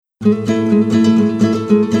This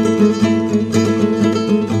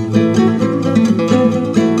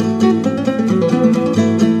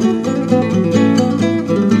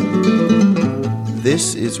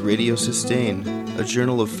is Radio Sustain, a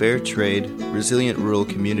journal of fair trade, resilient rural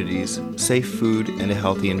communities, safe food, and a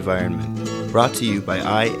healthy environment. Brought to you by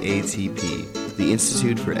IATP, the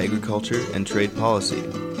Institute for Agriculture and Trade Policy.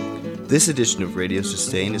 This edition of Radio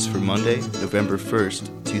Sustain is for Monday, November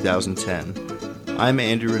 1st, 2010. I'm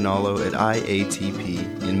Andrew Rinaldo at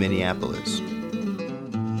IATP in Minneapolis.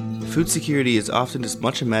 Food security is often as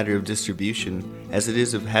much a matter of distribution as it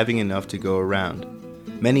is of having enough to go around.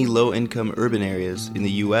 Many low-income urban areas, in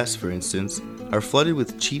the U.S. for instance, are flooded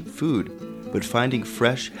with cheap food, but finding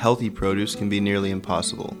fresh, healthy produce can be nearly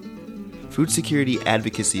impossible. Food security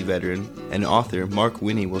advocacy veteran and author Mark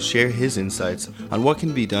Winnie will share his insights on what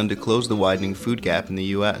can be done to close the widening food gap in the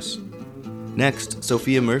U.S. Next,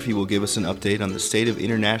 Sophia Murphy will give us an update on the state of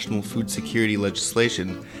international food security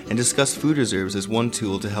legislation and discuss food reserves as one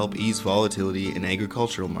tool to help ease volatility in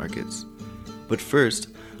agricultural markets. But first,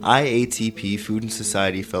 IATP Food and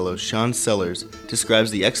Society fellow Sean Sellers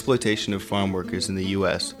describes the exploitation of farm workers in the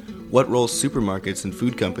U.S., what role supermarkets and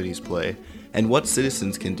food companies play, and what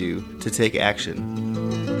citizens can do to take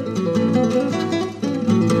action.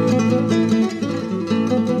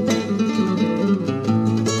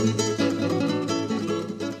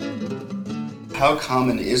 How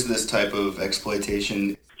common is this type of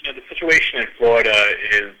exploitation? The situation in Florida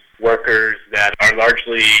is workers that are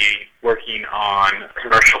largely working on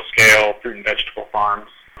commercial scale fruit and vegetable farms.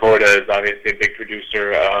 Florida is obviously a big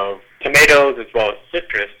producer of tomatoes as well as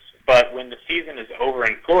citrus, but when the season is over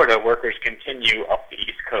in Florida, workers continue up the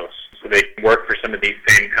East Coast. So they can work for some of these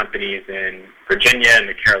same companies in Virginia and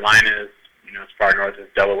the Carolinas, as far north as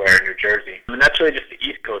Delaware and New Jersey. And that's really just the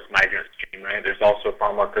East Coast migrant stream, right? There's also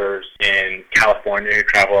farm workers in California who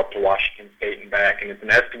travel up to Washington State and back, and it's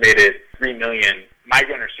an estimated 3 million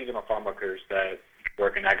migrant or seasonal farm workers that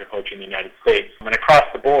work in agriculture in the United States. And across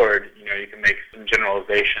the board, you can make some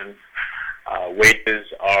generalizations. Wages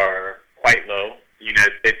are quite low. The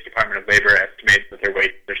United States Department of Labor estimates that their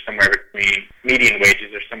wages are median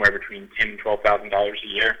wages are somewhere between $10,000 and $12,000 a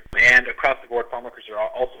year. And across the board, farm workers are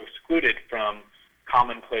also excluded from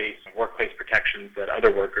commonplace workplace protections that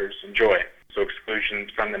other workers enjoy. So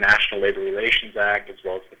exclusions from the National Labor Relations Act as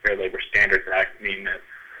well as the Fair Labor Standards Act mean that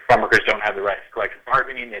farm workers don't have the right to collective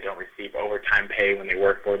bargaining, they don't receive overtime pay when they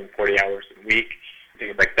work more than 40 hours a week,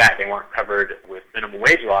 things like that. They weren't covered with minimum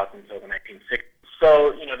wage laws until the 1960s.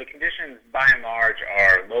 So, the conditions by and large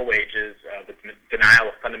are low wages, the denial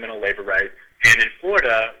of fundamental labor rights. And in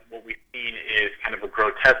Florida, what we've seen is kind of a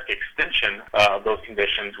grotesque extension of those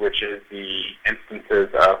conditions, which is the instances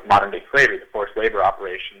of modern-day slavery, the forced labor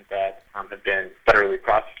operations that have been federally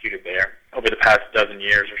prosecuted there over the past dozen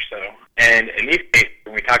years or so. And in these cases,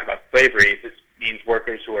 when we talk about slavery, this means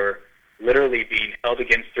workers who are literally being held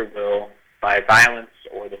against their will by violence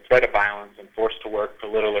or the threat of violence and forced to work for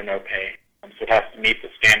little or no pay. So it has to meet the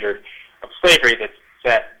standard of slavery that's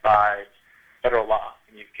set by federal law.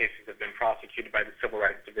 And these cases have been prosecuted by the Civil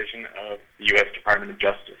Rights Division of the U.S. Department of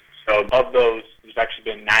Justice. So of those, there's actually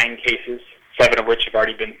been 9 cases, 7 of which have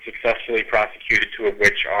already been successfully prosecuted, 2 of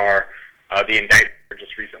which are the indictments were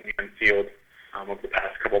just recently unsealed over the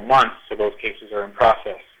past couple of months. So those cases are in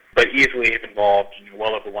process, but easily have involved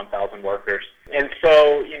well over 1,000 workers. And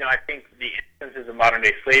so, I think the instances of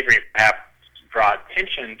modern-day slavery perhaps draw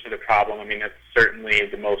attention to the problem. That's certainly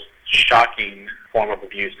the most shocking form of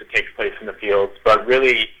abuse that takes place in the fields, but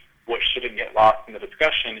really what shouldn't get lost in the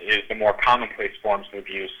discussion is the more commonplace forms of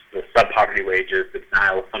abuse, the sub-poverty wages, the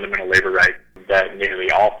denial of fundamental labor rights that nearly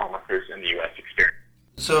all farm workers in the U.S. experience.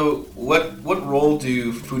 So what role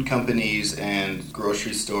do food companies and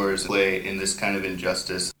grocery stores play in this kind of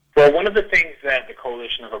injustice? Well, one of the things that the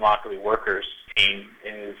Coalition of Immokalee Workers seen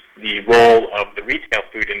is the role of the retail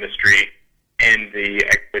food industry in the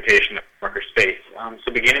exploitation of worker space.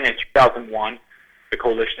 So beginning in 2001, the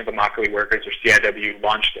Coalition of Immokalee Workers, or CIW,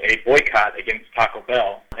 launched a boycott against Taco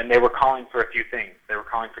Bell, and they were calling for a few things. They were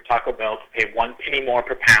calling for Taco Bell to pay 1 penny more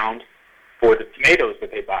per pound for the tomatoes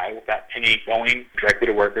that they buy, with that penny going directly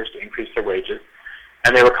to workers to increase their wages.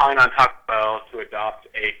 And they were calling on Taco Bell to adopt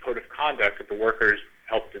a code of conduct that the workers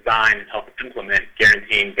help design and help implement,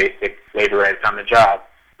 guaranteeing basic labor rights on the job.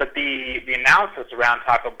 But the analysis around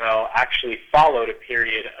Taco Bell actually followed a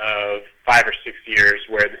period of 5 or 6 years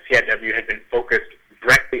where the CIW had been focused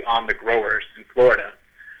directly on the growers in Florida.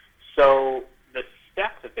 So the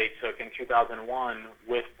step that they took in 2001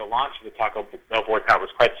 with the launch of the Taco Bell boycott was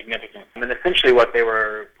quite significant. And essentially what they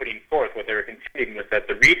were putting forth, what they were contending was that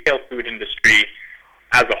the retail food industry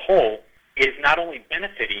as a whole is not only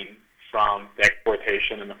benefiting from the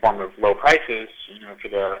exploitation in the form of low prices, for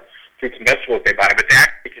the fruits and vegetables they buy, but they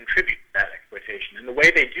actually contribute to that exploitation. And the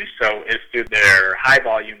way they do so is through their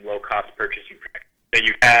high-volume, low-cost purchasing practices. So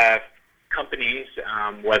you have companies,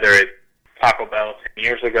 whether it's Taco Bell 10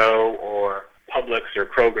 years ago or Publix or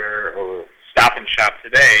Kroger or Stop and Shop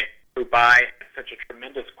today, who buy such a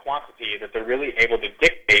tremendous quantity that they're really able to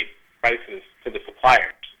dictate prices to the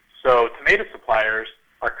suppliers. So tomato suppliers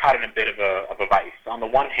are caught in a bit of a vice. On the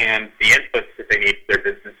one hand, the inputs that they need for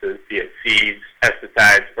their businesses, be it seeds,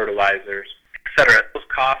 pesticides, fertilizers, etc., those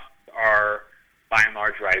costs are by and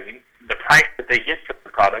large rising. The price that they get for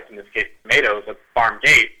the product, in this case tomatoes, at the farm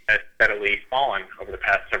gate, has steadily fallen over the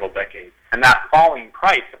past several decades. And that falling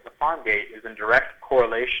price at the farm gate is in direct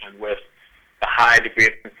correlation with the high degree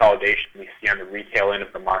of consolidation we see on the retail end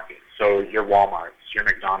of the market. So your Walmarts, your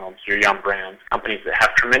McDonald's, your Yum Brands, companies that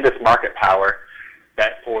have tremendous market power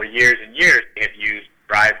that for years and years they have used to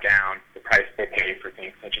drive down the price they pay for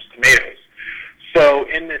things such as tomatoes. So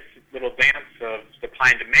in this little dance of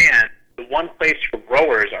supply and demand, the one place where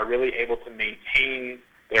growers are really able to maintain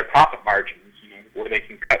their profit margins, where they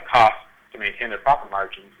can cut costs to maintain their profit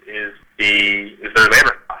margins, is their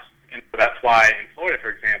labor costs. And so that's why in Florida, for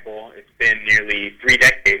example, it's been nearly 3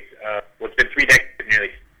 decades of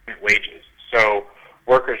nearly stagnant wages. So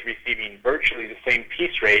workers receiving virtually the same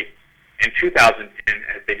piece rate in 2010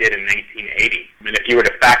 as they did in 1980. And if you were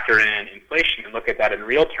to factor in inflation and look at that in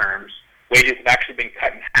real terms, wages have actually been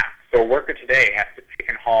cut in half. So a worker today has to pick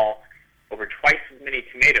and haul over twice as many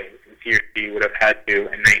tomatoes as he or she would have had to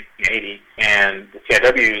in 1980. And the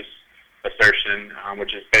CIW's assertion,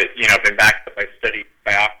 which has been backed up by studies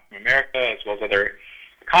by Oxfam America as well as other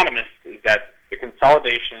economists, is that the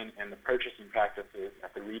consolidation and the purchasing practices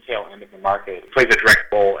at the retail end of the market plays a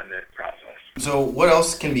direct role in this process. So what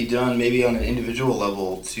else can be done, maybe on an individual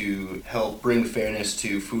level, to help bring fairness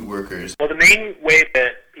to food workers? Well, the main way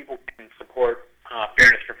that people can support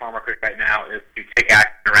fairness for farm workers right now is to take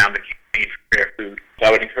action around the campaign for fair food. So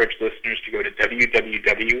I would encourage listeners to go to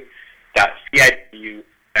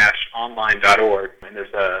www.ciw-online.org, and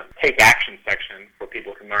there's a Take Action section where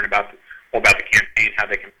people can learn more about the campaign, how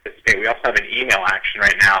they can participate. We also have an email action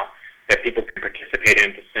right now that people can participate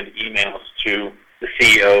in to send emails to the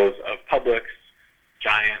CEOs of Publix,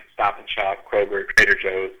 Giant, Stop and Shop, Kroger, Trader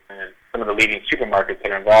Joe's, and some of the leading supermarkets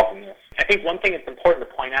that are involved in this. I think one thing that's important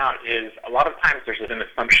to point out is a lot of times there's an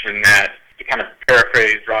assumption that, to kind of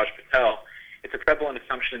paraphrase Raj Patel, it's a prevalent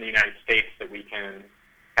assumption in the United States that we can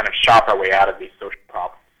kind of shop our way out of these social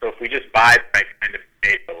problems. So if we just buy the right kind of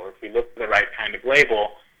tomato, or if we look for the right kind of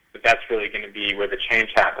label, that's really going to be where the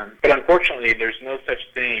change happens. But unfortunately, there's no such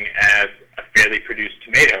thing as a fairly produced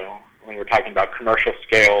tomato when we're talking about commercial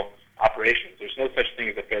scale operations. There's no such thing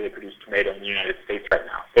as a fairly produced tomato in the United States right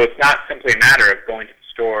now. So it's not simply a matter of going to the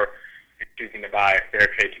store and choosing to buy a fair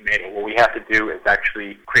trade tomato. What we have to do is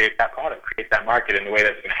actually create that product, create that market, and the way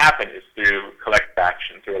that's going to happen is through collective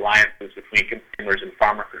action, through alliances between consumers and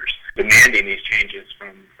farm workers, demanding these changes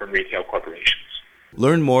from retail corporations.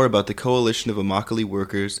 Learn more about the Coalition of Immokalee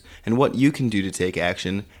Workers and what you can do to take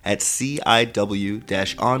action at ciw-online.org.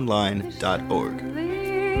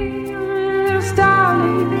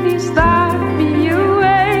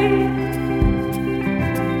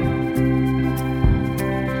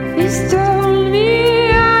 He's told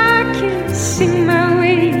me I can sing my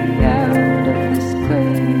way out of this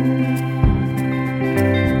grave.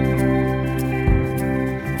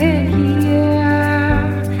 Here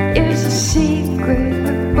is a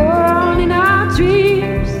secret born in our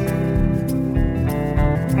dreams.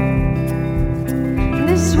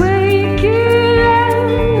 This way could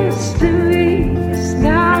endlessly is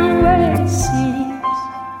not what it seems.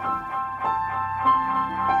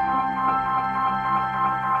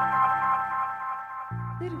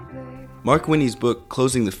 Mark Winnie's book,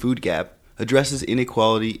 Closing the Food Gap, addresses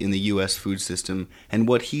inequality in the U.S. food system and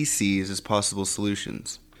what he sees as possible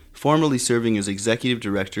solutions. Formerly serving as executive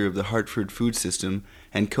director of the Hartford Food System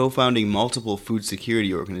and co-founding multiple food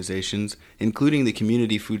security organizations, including the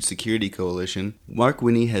Community Food Security Coalition, Mark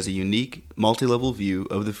Winnie has a unique, multi-level view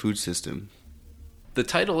of the food system. The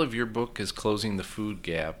title of your book is Closing the Food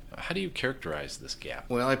Gap. How do you characterize this gap?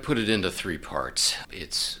 Well, I put it into 3 parts.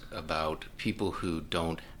 It's about people who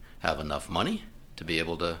don't have enough money to be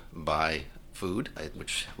able to buy food,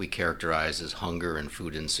 which we characterize as hunger and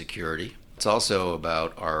food insecurity. It's also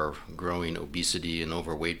about our growing obesity and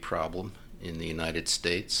overweight problem in the United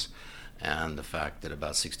States, and the fact that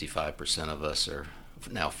about 65% of us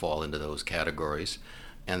now fall into those categories,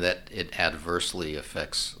 and that it adversely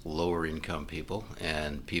affects lower income people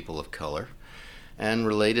and people of color. And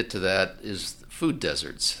related to that is food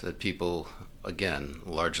deserts that people, again,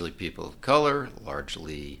 largely people of color,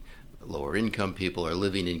 largely lower income people, are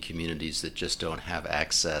living in communities that just don't have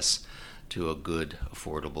access to a good,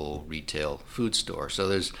 affordable retail food store. So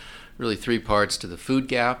there's really three parts to the food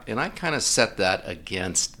gap, and I kind of set that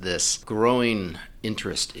against this growing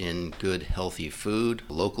interest in good, healthy food,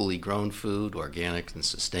 locally grown food, organic and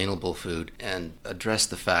sustainable food, and address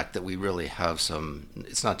the fact that we really have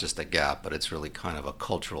it's not just a gap, but it's really kind of a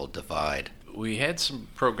cultural divide. We had some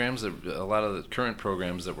programs, a lot of the current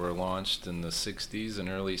programs that were launched in the 60s and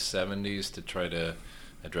early 70s to try to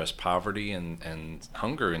address poverty and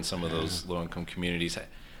hunger in some of those low-income communities.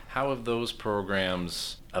 How have those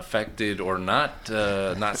programs affected or not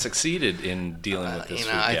succeeded in dealing with this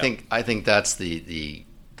food gap? I think that's the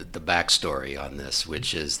backstory on this,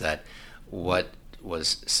 which is that what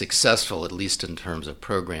was successful, at least in terms of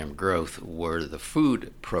program growth, were the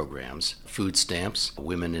food programs, food stamps,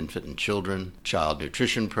 women, infant, and children, child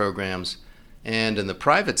nutrition programs, and in the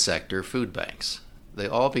private sector, food banks. They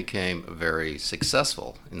all became very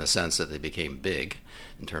successful in the sense that they became big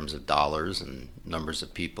in terms of dollars and numbers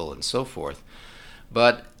of people and so forth.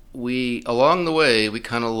 But along the way, we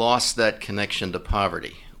kind of lost that connection to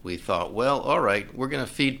poverty. We thought, well, all right, we're going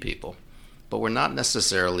to feed people, but we're not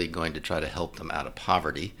necessarily going to try to help them out of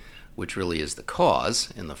poverty, which really is the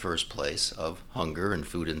cause in the first place of hunger and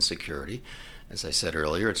food insecurity. As I said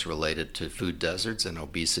earlier, it's related to food deserts and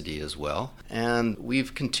obesity as well. And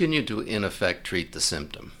we've continued to, in effect, treat the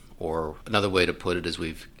symptom. Or another way to put it is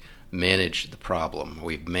we've managed the problem.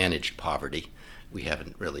 We've managed poverty. We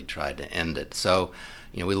haven't really tried to end it. So,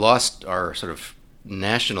 we lost our sort of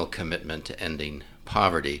national commitment to ending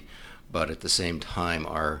poverty, but at the same time,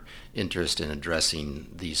 our interest in addressing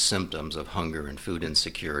these symptoms of hunger and food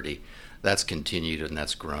insecurity, that's continued and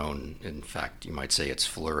that's grown. In fact, you might say it's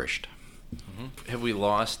flourished. Mm-hmm. Have we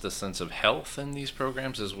lost the sense of health in these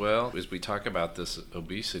programs as well? As we talk about this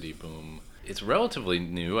obesity boom, it's relatively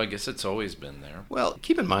new. I guess it's always been there. Well,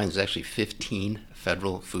 keep in mind there's actually 15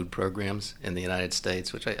 federal food programs in the United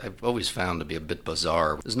States, which I've always found to be a bit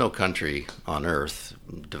bizarre. There's no country on earth,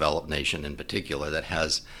 developed nation in particular, that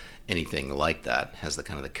has anything like that, has the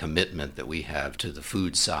kind of the commitment that we have to the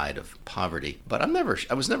food side of poverty. But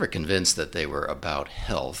I was never convinced that they were about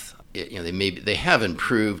health. They have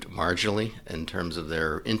improved marginally in terms of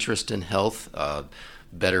their interest in health,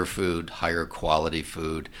 better food, higher quality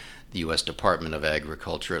food. The U.S. Department of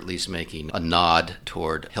Agriculture at least making a nod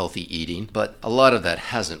toward healthy eating. But a lot of that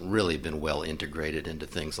hasn't really been well integrated into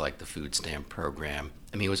things like the food stamp program.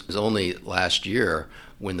 I mean, it was only last year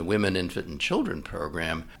when the Women, Infant, and Children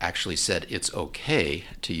program actually said it's okay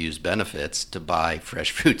to use benefits to buy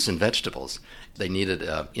fresh fruits and vegetables. They needed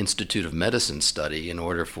an Institute of Medicine study in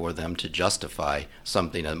order for them to justify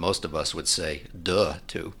something that most of us would say, duh,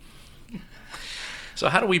 to. So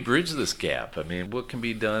how do we bridge this gap? I mean, what can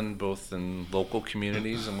be done both in local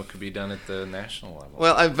communities and what can be done at the national level?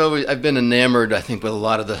 Well, I've been enamored, I think, with a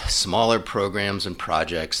lot of the smaller programs and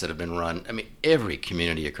projects that have been run. I mean, every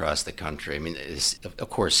community across the country, I mean, is, of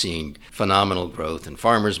course, seeing phenomenal growth in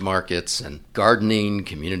farmers markets and gardening,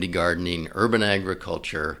 community gardening, urban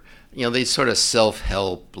agriculture. They sort of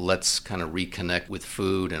self-help, let's kind of reconnect with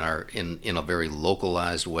food in a very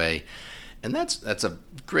localized way. And that's a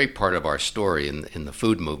great part of our story in the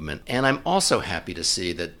food movement. And I'm also happy to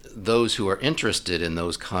see that those who are interested in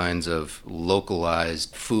those kinds of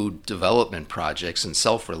localized food development projects and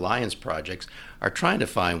self-reliance projects are trying to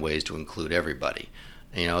find ways to include everybody.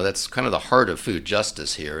 That's kind of the heart of food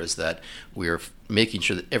justice here, is that we're making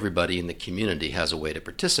sure that everybody in the community has a way to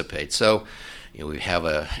participate. So, we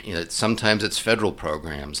have sometimes it's federal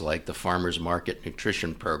programs like the Farmers Market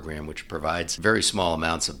Nutrition Program, which provides very small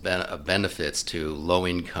amounts of benefits to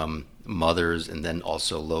low-income mothers and then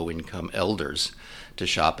also low-income elders to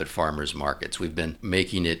shop at farmers markets. We've been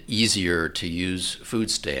making it easier to use food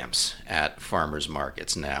stamps at farmers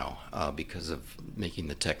markets now because of making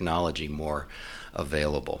the technology more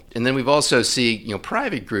available. And then we've also seen,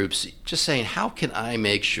 private groups just saying, how can I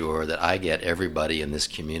make sure that I get everybody in this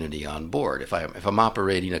community on board? If I'm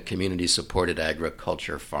operating a community-supported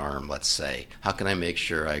agriculture farm, let's say, how can I make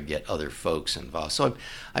sure I get other folks involved? So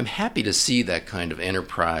I'm happy to see that kind of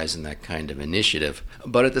enterprise and that kind of initiative.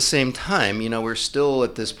 But at the same time, we're still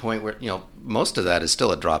at this point where, most of that is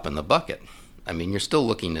still a drop in the bucket. I mean, you're still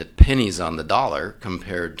looking at pennies on the dollar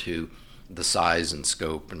compared to the size and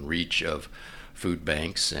scope and reach of food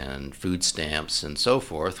banks and food stamps and so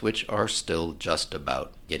forth, which are still just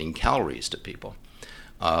about getting calories to people.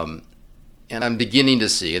 And I'm beginning to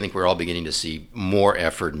see, I think we're all beginning to see more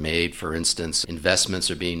effort made. For instance,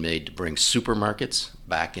 investments are being made to bring supermarkets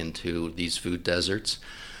back into these food deserts.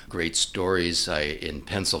 Great stories in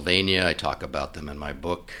Pennsylvania. I talk about them in my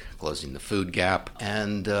book, Closing the Food Gap.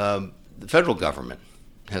 And the federal government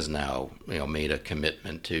has now made a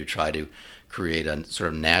commitment to try to create a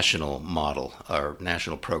sort of national model or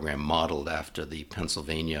national program modeled after the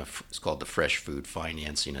Pennsylvania, it's called the Fresh Food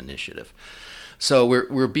Financing Initiative. So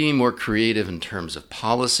we're being more creative in terms of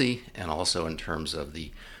policy and also in terms of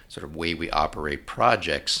the sort of way we operate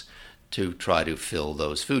projects to try to fill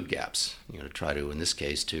those food gaps, to try to, in this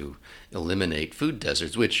case, to eliminate food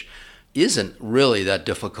deserts, which isn't really that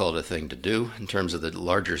difficult a thing to do in terms of the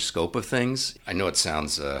larger scope of things. I know it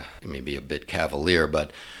sounds maybe a bit cavalier,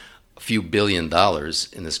 but a few $1 billion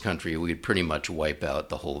in this country, we'd pretty much wipe out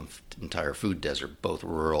the whole entire food desert, both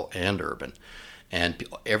rural and urban. And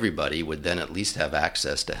everybody would then at least have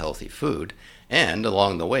access to healthy food. And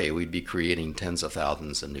along the way, we'd be creating tens of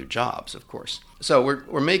thousands of new jobs, of course. So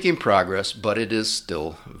we're making progress, but it is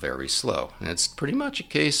still very slow. And it's pretty much a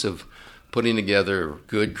case of putting together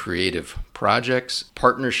good creative projects,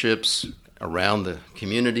 partnerships around the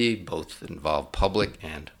community, both involve public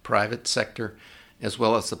and private sector, as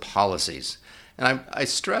well as the policies. And I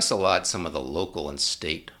stress a lot some of the local and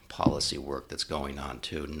state policy work that's going on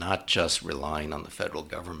too, not just relying on the federal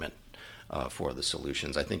government for the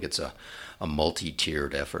solutions. I think it's a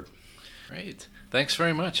multi-tiered effort. Great. Thanks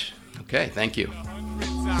very much. Okay, thank you.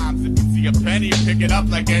 See a penny, pick it up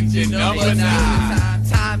like engine number 9.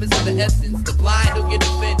 Time is the essence, the blind don't get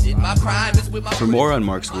offended. My crime is with my For more on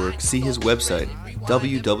Mark's work, see his website,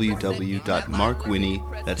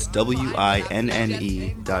 www.markwinnie, that's WINNE.com.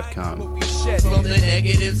 From the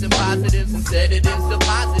negatives and positives and sedatives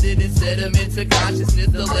deposited in sediment to consciousness,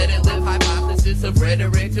 the let it live hypothesis of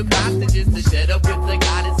rhetoric to hostages to shed up with the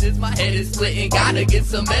goddesses. My head is splitting, gotta get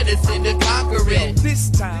some medicine to conquer it. This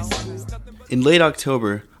time. In late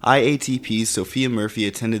October, IATP's Sophia Murphy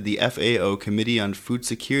attended the FAO Committee on Food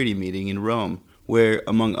Security meeting in Rome, where,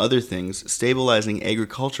 among other things, stabilizing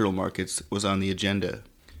agricultural markets was on the agenda.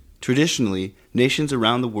 Traditionally, nations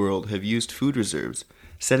around the world have used food reserves,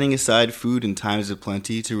 setting aside food in times of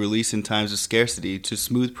plenty to release in times of scarcity to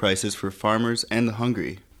smooth prices for farmers and the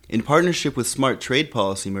hungry. In partnership with smart trade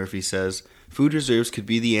policy, Murphy says, food reserves could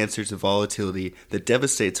be the answer to volatility that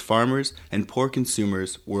devastates farmers and poor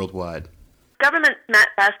consumers worldwide. Governments met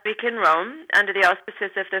last week in Rome under the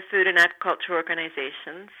auspices of the Food and Agriculture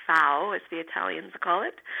Organization, FAO, as the Italians call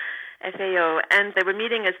it, FAO, and they were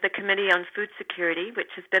meeting as the Committee on Food Security,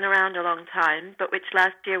 which has been around a long time, but which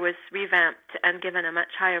last year was revamped and given a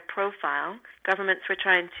much higher profile. Governments were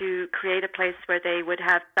trying to create a place where they would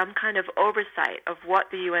have some kind of oversight of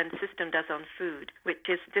what the UN system does on food, which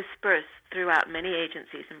is dispersed throughout many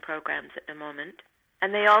agencies and programs at the moment.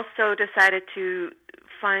 And they also decided to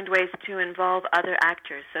find ways to involve other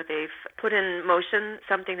actors. So they've put in motion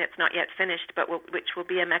something that's not yet finished, but which will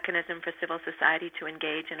be a mechanism for civil society to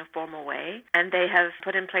engage in a formal way. And they have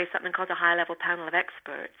put in place something called a high-level panel of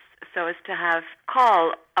experts, so as to have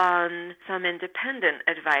call on some independent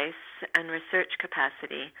advice and research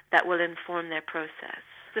capacity that will inform their process.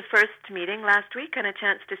 The first meeting last week and a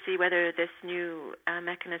chance to see whether this new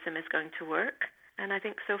mechanism is going to work. And I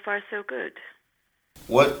think so far so good.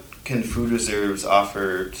 What can food reserves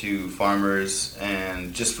offer to farmers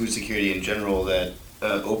and just food security in general that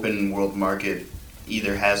open world market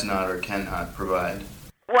either has not or cannot provide?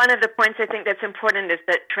 One of the points I think that's important is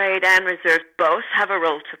that trade and reserves both have a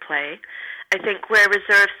role to play. I think where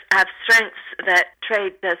reserves have strengths that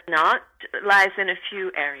trade does not lies in a few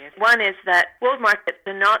areas. One is that world markets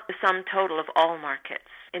are not the sum total of all markets.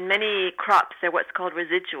 In many crops, they're what's called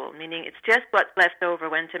residual, meaning it's just what's left over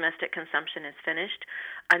when domestic consumption is finished,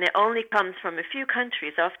 and it only comes from a few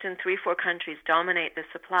countries. Often 3-4 countries dominate the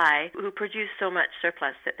supply, who produce so much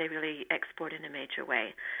surplus that they really export in a major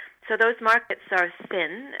way. So those markets are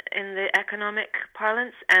thin in the economic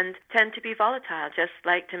parlance and tend to be volatile, just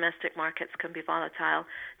like domestic markets can be volatile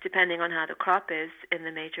depending on how the crop is in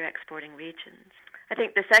the major exporting regions. I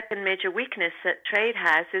think the second major weakness that trade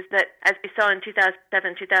has is that, as we saw in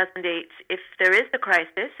 2007, 2008, if there is a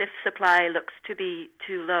crisis, if supply looks to be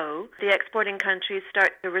too low, the exporting countries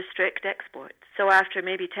start to restrict exports. So after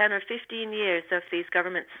maybe 10 or 15 years of these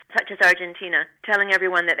governments, such as Argentina, telling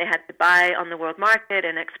everyone that they had to buy on the world market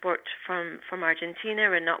and export from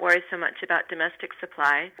Argentina and not worry so much about domestic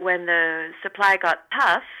supply, when the supply got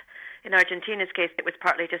tough, in Argentina's case, it was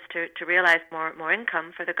partly just to realize more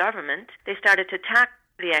income for the government. They started to tax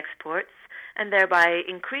the exports and thereby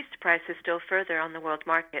increased prices still further on the world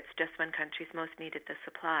markets just when countries most needed the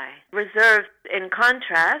supply. Reserves, in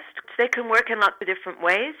contrast, they can work in lots of different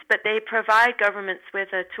ways, but they provide governments with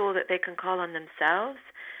a tool that they can call on themselves,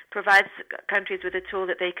 provides countries with a tool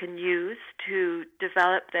that they can use to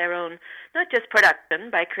develop their own, not just production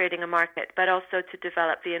by creating a market, but also to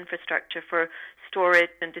develop the infrastructure for storage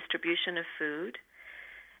and distribution of food.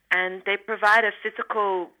 And they provide a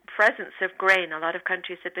physical presence of grain. A lot of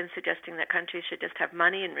countries have been suggesting that countries should just have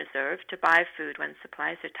money in reserve to buy food when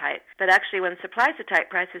supplies are tight. But actually, when supplies are tight,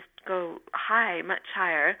 prices go high, much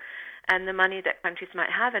higher, and the money that countries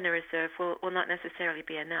might have in a reserve will not necessarily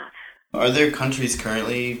be enough. Are there countries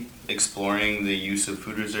currently exploring the use of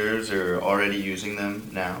food reserves or already using them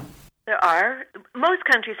now? There are. Most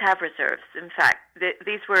countries have reserves, in fact.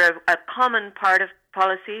 These were a common part of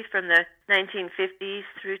policy from the 1950s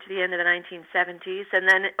through to the end of the 1970s. And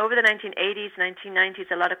then over the 1980s, 1990s,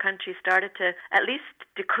 a lot of countries started to at least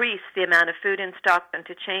decrease the amount of food in stock and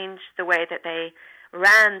to change the way that they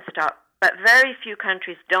ran stock. But very few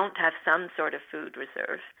countries don't have some sort of food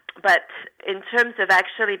reserve. But in terms of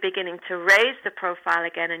actually beginning to raise the profile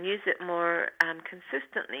again and use it more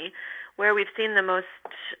consistently, where we've seen the most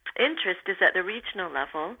interest is at the regional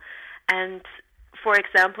level. And for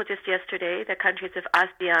example, just yesterday, the countries of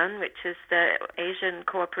ASEAN, which is the Asian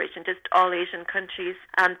cooperation, just all Asian countries,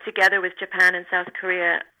 together with Japan and South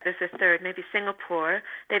Korea, there's a third, maybe Singapore,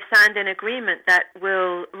 they've signed an agreement that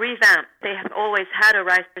will revamp. They have always had a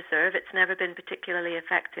rice reserve. It's never been particularly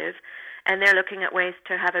effective. And they're looking at ways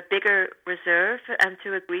to have a bigger reserve and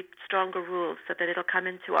to agree stronger rules so that it'll come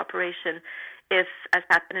into operation if, as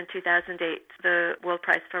happened in 2008, the world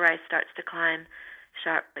price for rice starts to climb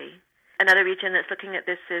sharply. Another region that's looking at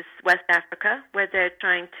this is West Africa, where they're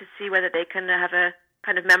trying to see whether they can have a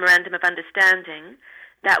kind of memorandum of understanding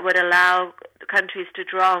that would allow countries to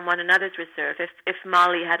draw on one another's reserve. If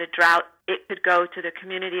Mali had a drought, it could go to the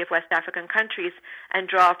community of West African countries and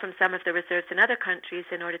draw from some of the reserves in other countries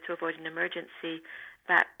in order to avoid an emergency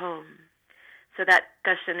back home. So that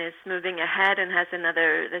discussion is moving ahead and there's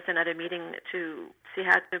another meeting to see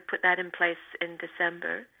how to put that in place in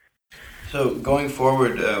December. So going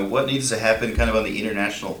forward, what needs to happen kind of on the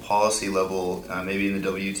international policy level, maybe in the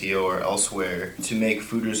WTO or elsewhere, to make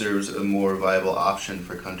food reserves a more viable option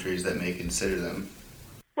for countries that may consider them?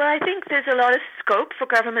 Well, I think there's a lot of scope for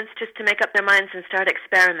governments just to make up their minds and start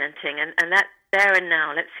experimenting, and that's there and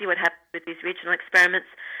now. Let's see what happens with these regional experiments.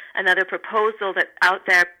 Another proposal that's out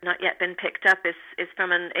there, not yet been picked up, is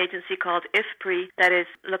from an agency called IFPRI that is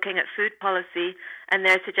looking at food policy, and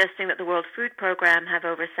they're suggesting that the World Food Programme have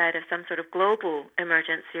oversight of some sort of global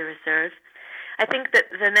emergency reserve. I think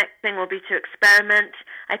that the next thing will be to experiment.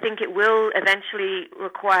 I think it will eventually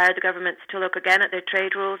require the governments to look again at their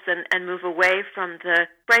trade rules and move away from the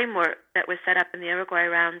framework that was set up in the Uruguay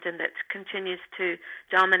round and that continues to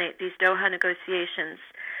dominate these Doha negotiations,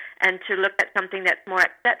 and to look at something that's more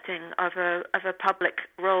accepting of a public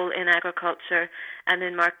role in agriculture and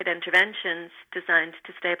in market interventions designed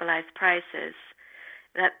to stabilize prices.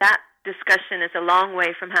 That discussion is a long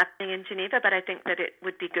way from happening in Geneva, but I think that it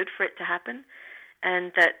would be good for it to happen,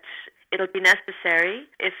 and that it'll be necessary.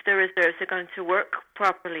 If the reserves are going to work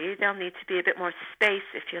properly, there'll need to be a bit more space,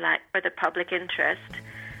 if you like, for the public interest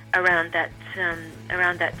around that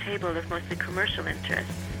table of mostly commercial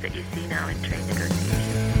interests that you see now in trade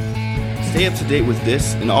negotiations. Stay up to date with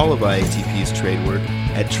this and all of IATP's trade work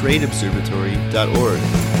at tradeobservatory.org.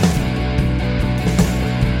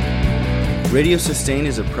 Radio Sustain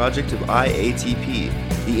is a project of IATP,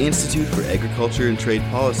 the Institute for Agriculture and Trade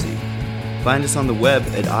Policy. Find us on the web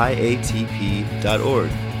at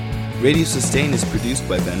iatp.org. Radio Sustain is produced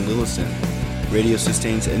by Ben Lillison. Radio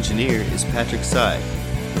Sustain's engineer is Patrick Sy.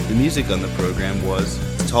 The music on the program was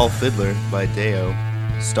Tall Fiddler by Deo,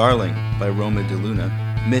 Starling by Roma de Luna,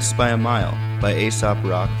 Miss by a Mile by Aesop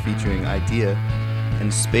Rock featuring Idea,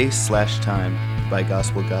 and Space/Time by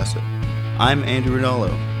Gospel Gossip. I'm Andrew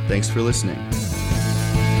Rinaldo. Thanks for listening.